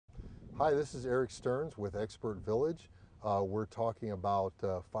Hi, this is Eric Stearns with Expert Village. We're talking about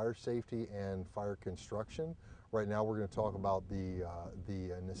fire safety and fire construction. Right now we're going to talk about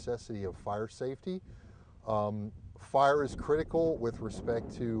the necessity of fire safety. Fire is critical with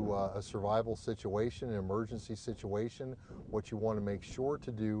respect to a survival situation, an emergency situation. What you want to make sure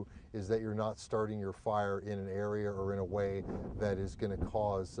to do is that you're not starting your fire in an area or in a way that is going to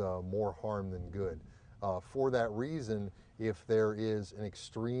cause more harm than good. For that reason, if there is an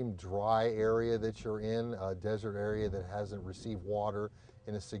extreme dry area that you're in, a desert area that hasn't received water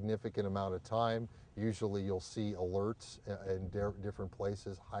in a significant amount of time, usually you'll see alerts in different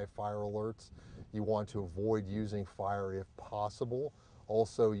places, high fire alerts. You want to avoid using fire if possible.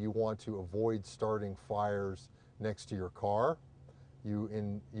 Also, you want to avoid starting fires next to your car. You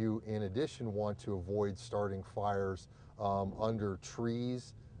in addition want to avoid starting fires under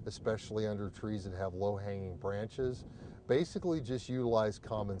trees, especially under trees that have low-hanging branches. Basically just utilize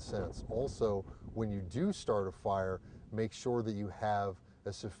common sense. Also, when you do start a fire, make sure that you have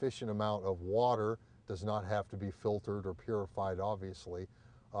a sufficient amount of water, does not have to be filtered or purified obviously,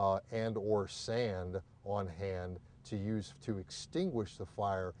 and or sand on hand to use to extinguish the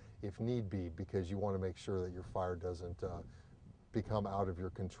fire if need be, because you want to make sure that your fire doesn't become out of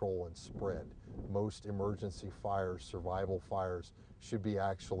your control and spread. Most emergency fires, survival fires, should be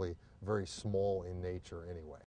actually very small in nature anyway.